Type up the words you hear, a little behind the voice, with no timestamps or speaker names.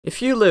If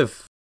you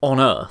live on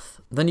Earth,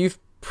 then you've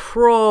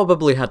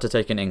probably had to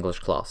take an English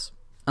class.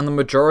 And the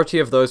majority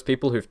of those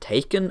people who've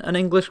taken an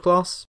English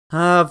class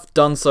have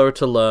done so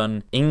to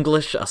learn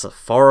English as a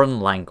foreign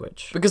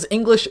language. Because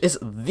English is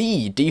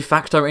the de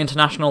facto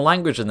international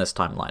language in this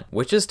timeline,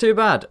 which is too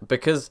bad,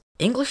 because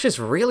English is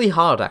really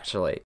hard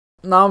actually.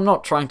 Now, I'm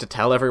not trying to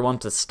tell everyone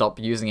to stop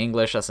using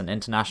English as an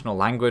international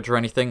language or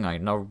anything. I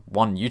know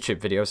one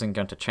YouTube video isn't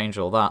going to change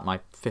all that.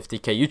 My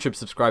 50k YouTube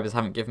subscribers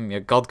haven't given me a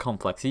god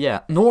complex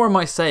yet. Nor am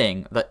I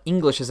saying that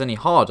English is any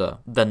harder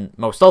than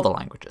most other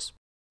languages.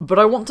 But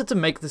I wanted to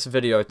make this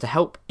video to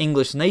help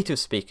English native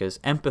speakers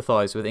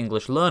empathize with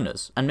English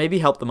learners, and maybe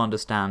help them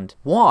understand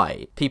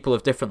why people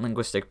of different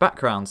linguistic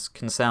backgrounds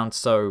can sound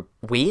so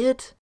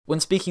weird when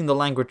speaking the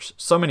language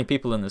so many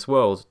people in this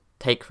world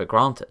take for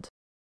granted.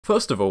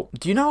 First of all,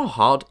 do you know how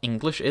hard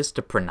English is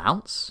to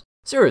pronounce?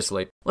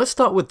 Seriously, let's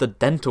start with the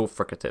dental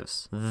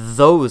fricatives.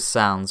 Those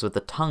sounds with the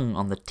tongue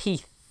on the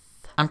teeth.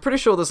 I'm pretty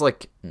sure there's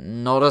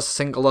not a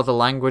single other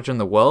language in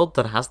the world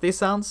that has these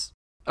sounds.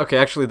 Okay,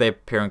 actually they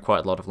appear in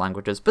quite a lot of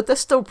languages, but they're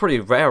still pretty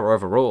rare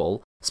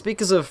overall.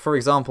 Speakers of, for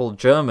example,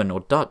 German or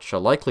Dutch are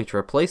likely to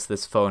replace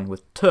this phone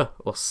with t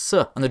or s,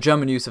 and the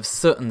German use of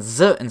s and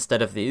z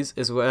instead of these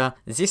is where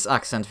this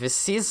accent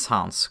with these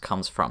sounds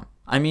comes from.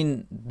 I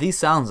mean, these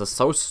sounds are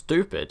so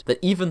stupid that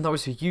even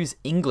those who use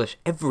English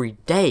every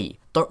day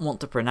don't want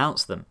to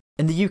pronounce them.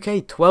 In the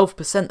UK,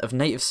 12% of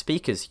native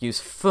speakers use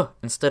f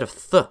instead of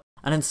th,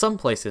 and in some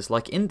places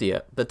like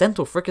India, the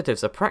dental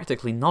fricatives are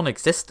practically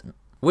non-existent.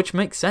 Which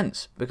makes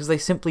sense, because they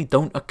simply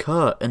don't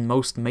occur in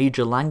most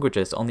major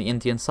languages on the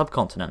Indian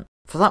subcontinent.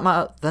 For that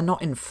matter, they're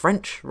not in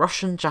French,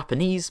 Russian,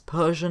 Japanese,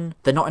 Persian,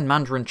 they're not in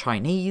Mandarin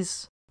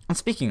Chinese. And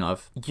speaking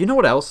of, you know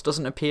what else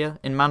doesn't appear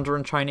in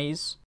Mandarin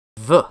Chinese?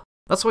 V.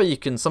 That's why you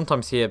can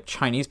sometimes hear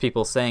Chinese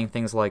people saying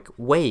things like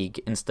vague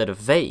instead of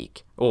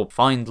vague, or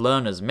find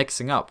learners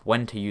mixing up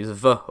when to use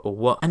v or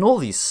w, and all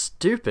these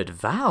stupid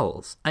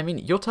vowels. I mean,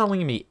 you're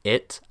telling me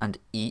it and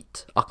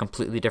eat are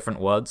completely different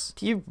words?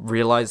 Do you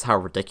realize how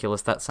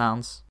ridiculous that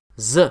sounds?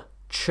 Z,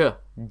 ch,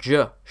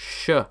 j,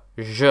 sh,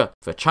 zh.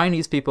 For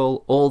Chinese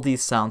people, all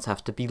these sounds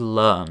have to be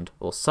learned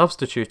or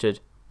substituted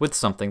with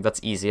something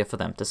that's easier for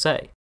them to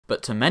say.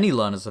 But to many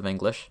learners of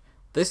English,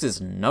 this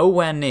is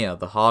nowhere near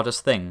the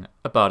hardest thing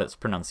about its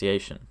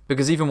pronunciation.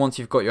 Because even once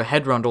you've got your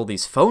head around all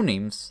these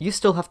phonemes, you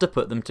still have to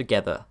put them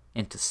together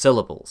into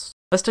syllables.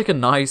 Let's take a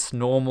nice,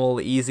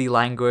 normal, easy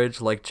language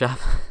like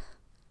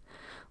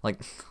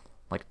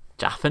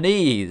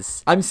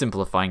Japanese. I'm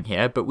simplifying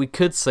here, but we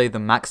could say the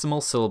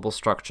maximal syllable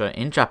structure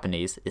in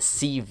Japanese is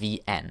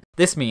CVN.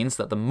 This means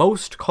that the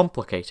most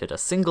complicated a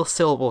single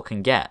syllable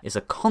can get is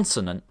a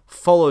consonant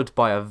followed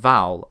by a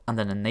vowel and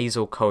then a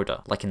nasal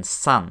coda, like in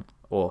san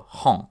or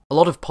hon. A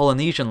lot of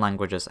Polynesian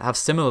languages have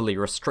similarly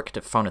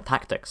restrictive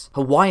phonotactics.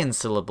 Hawaiian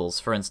syllables,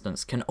 for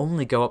instance, can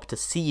only go up to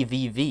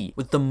CVV,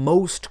 with the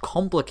most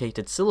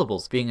complicated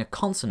syllables being a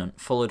consonant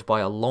followed by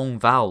a long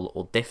vowel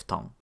or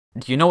diphthong.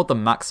 Do you know what the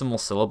maximal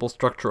syllable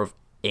structure of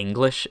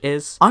English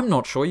is? I'm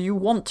not sure you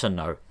want to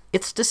know.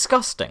 It's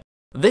disgusting.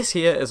 This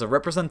here is a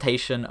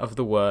representation of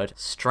the word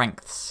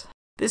strengths.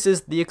 This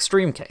is the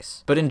extreme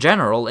case, but in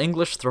general,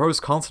 English throws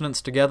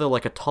consonants together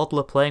like a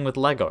toddler playing with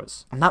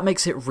Legos, and that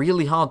makes it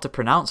really hard to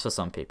pronounce for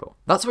some people.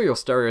 That's where your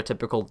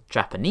stereotypical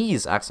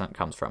Japanese accent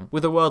comes from,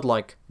 with a word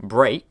like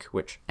break,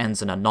 which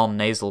ends in a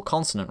non-nasal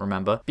consonant,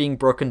 remember, being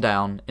broken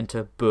down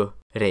into b,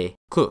 re,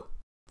 ku.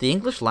 The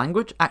English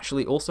language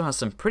actually also has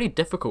some pretty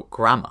difficult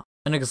grammar.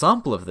 An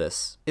example of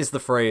this is the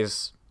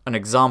phrase, an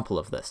example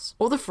of this,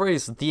 or the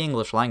phrase, the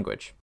English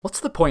language. What's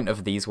the point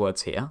of these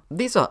words here?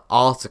 These are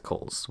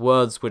articles,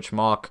 words which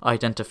mark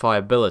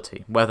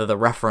identifiability, whether the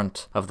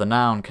referent of the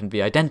noun can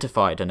be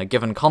identified in a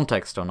given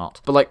context or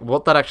not. But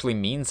what that actually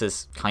means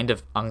is kind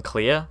of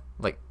unclear.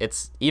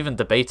 It's even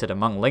debated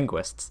among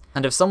linguists.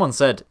 And if someone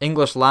said,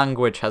 English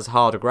language has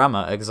hard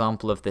grammar,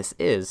 example of this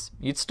is,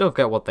 you'd still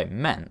get what they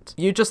meant.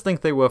 You'd just think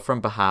they were from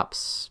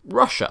perhaps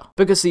Russia.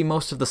 Because see,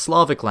 most of the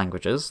Slavic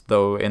languages,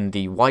 though in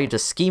the wider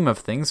scheme of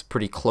things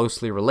pretty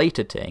closely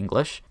related to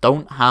English,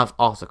 don't have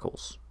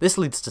articles. This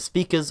leads to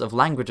speakers of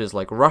languages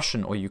like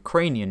Russian or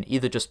Ukrainian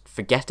either just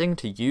forgetting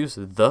to use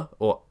the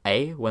or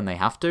a when they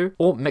have to,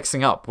 or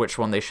mixing up which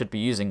one they should be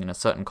using in a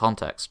certain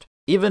context.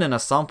 Even in a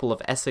sample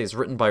of essays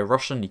written by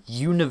Russian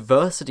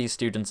university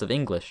students of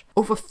English,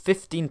 over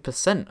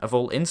 15% of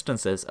all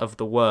instances of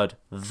the word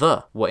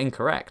the were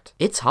incorrect.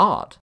 It's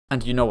hard.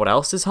 And you know what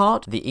else is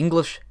hard? The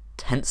English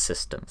tense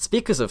system.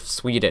 Speakers of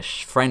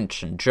Swedish,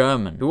 French, and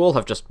German, who all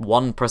have just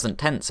one present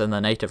tense in their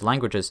native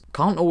languages,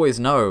 can't always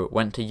know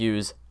when to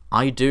use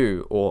I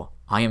do or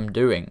I am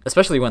doing,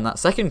 especially when that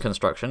second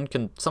construction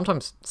can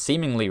sometimes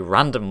seemingly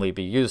randomly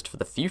be used for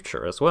the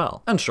future as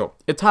well. And sure,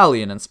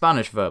 Italian and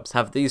Spanish verbs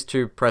have these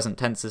two present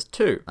tenses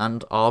too,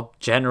 and are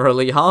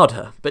generally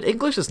harder, but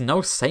English is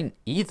no saint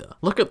either.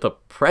 Look at the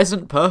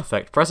present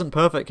perfect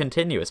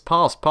continuous,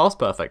 past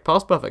perfect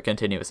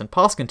continuous, and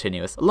past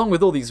continuous, along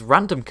with all these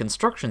random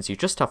constructions you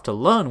just have to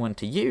learn when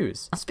to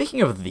use. And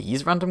speaking of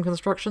these random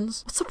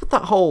constructions, what's up with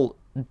that whole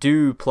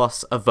do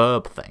plus a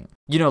verb thing.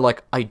 You know,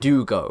 like I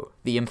do go,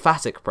 the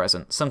emphatic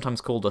present,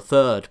 sometimes called a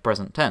third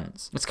present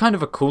tense. It's kind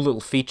of a cool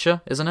little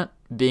feature, isn't it?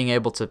 Being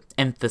able to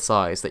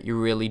emphasize that you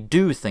really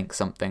do think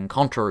something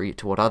contrary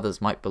to what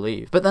others might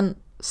believe. But then,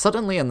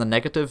 suddenly in the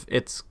negative,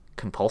 it's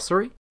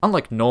compulsory.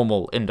 Unlike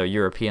normal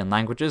Indo-European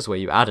languages where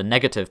you add a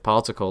negative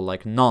particle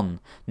like non,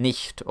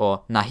 nicht,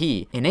 or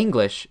nahi, in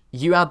English,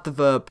 you add the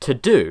verb to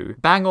do,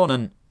 bang on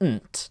an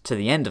nt to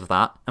the end of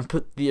that, and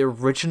put the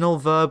original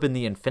verb in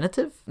the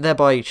infinitive,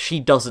 thereby she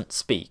doesn't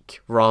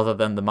speak, rather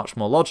than the much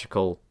more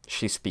logical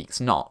she speaks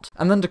not.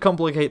 And then to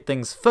complicate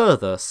things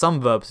further,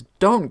 some verbs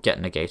don't get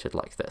negated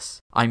like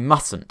this. I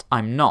mustn't,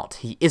 I'm not,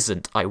 he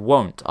isn't, I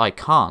won't, I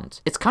can't.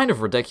 It's kind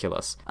of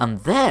ridiculous. And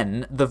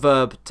then the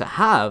verb to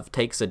have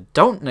takes a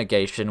don't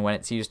negation when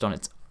it's used on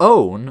its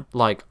own,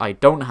 like I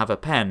don't have a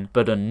pen,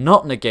 but a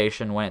not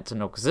negation when it's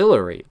an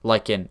auxiliary,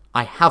 like in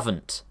I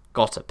haven't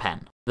got a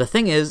pen. The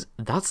thing is,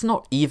 that's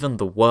not even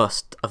the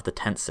worst of the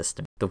tense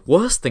system. The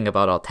worst thing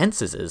about our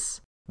tenses is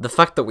the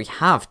fact that we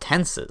have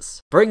tenses.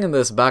 Bringing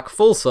this back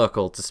full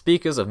circle to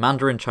speakers of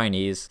Mandarin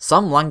Chinese,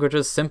 some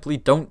languages simply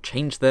don't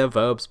change their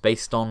verbs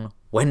based on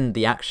when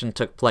the action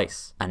took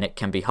place, and it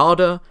can be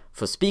harder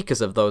for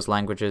speakers of those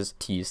languages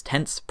to use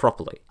tense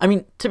properly. I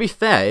mean, to be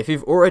fair, if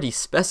you've already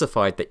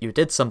specified that you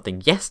did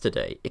something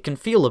yesterday, it can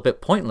feel a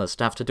bit pointless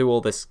to have to do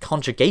all this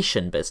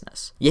conjugation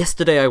business.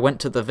 Yesterday I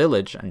went to the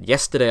village, and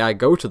yesterday I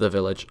go to the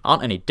village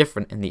aren't any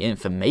different in the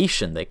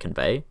information they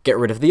convey. Get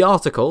rid of the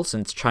article,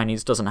 since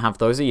Chinese doesn't have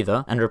those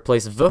either, and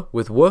replace v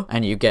with w,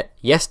 and you get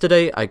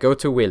yesterday I go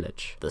to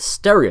village. The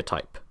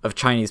stereotype of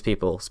Chinese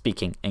people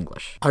speaking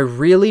English. I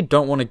really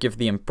don't want to give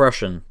the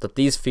impression that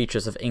these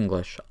features of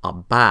English are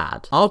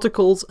bad.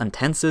 Articles and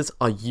tenses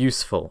are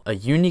useful. A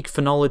unique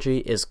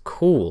phonology is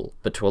cool,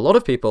 but to a lot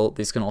of people,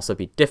 these can also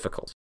be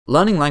difficult.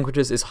 Learning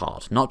languages is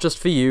hard, not just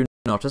for you,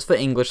 not just for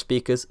English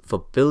speakers,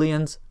 for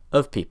billions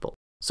of people.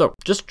 So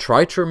just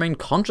try to remain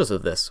conscious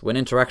of this when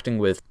interacting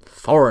with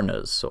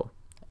foreigners or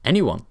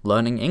anyone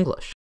learning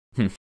English.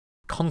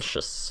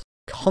 Conscious.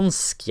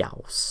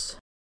 Konskiaus.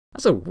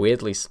 That's a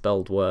weirdly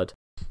spelled word.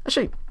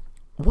 Actually,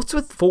 what's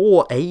with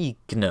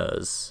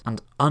foreigners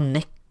and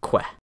uneque?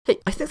 Hey,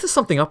 I think there's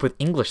something up with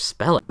English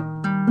spelling.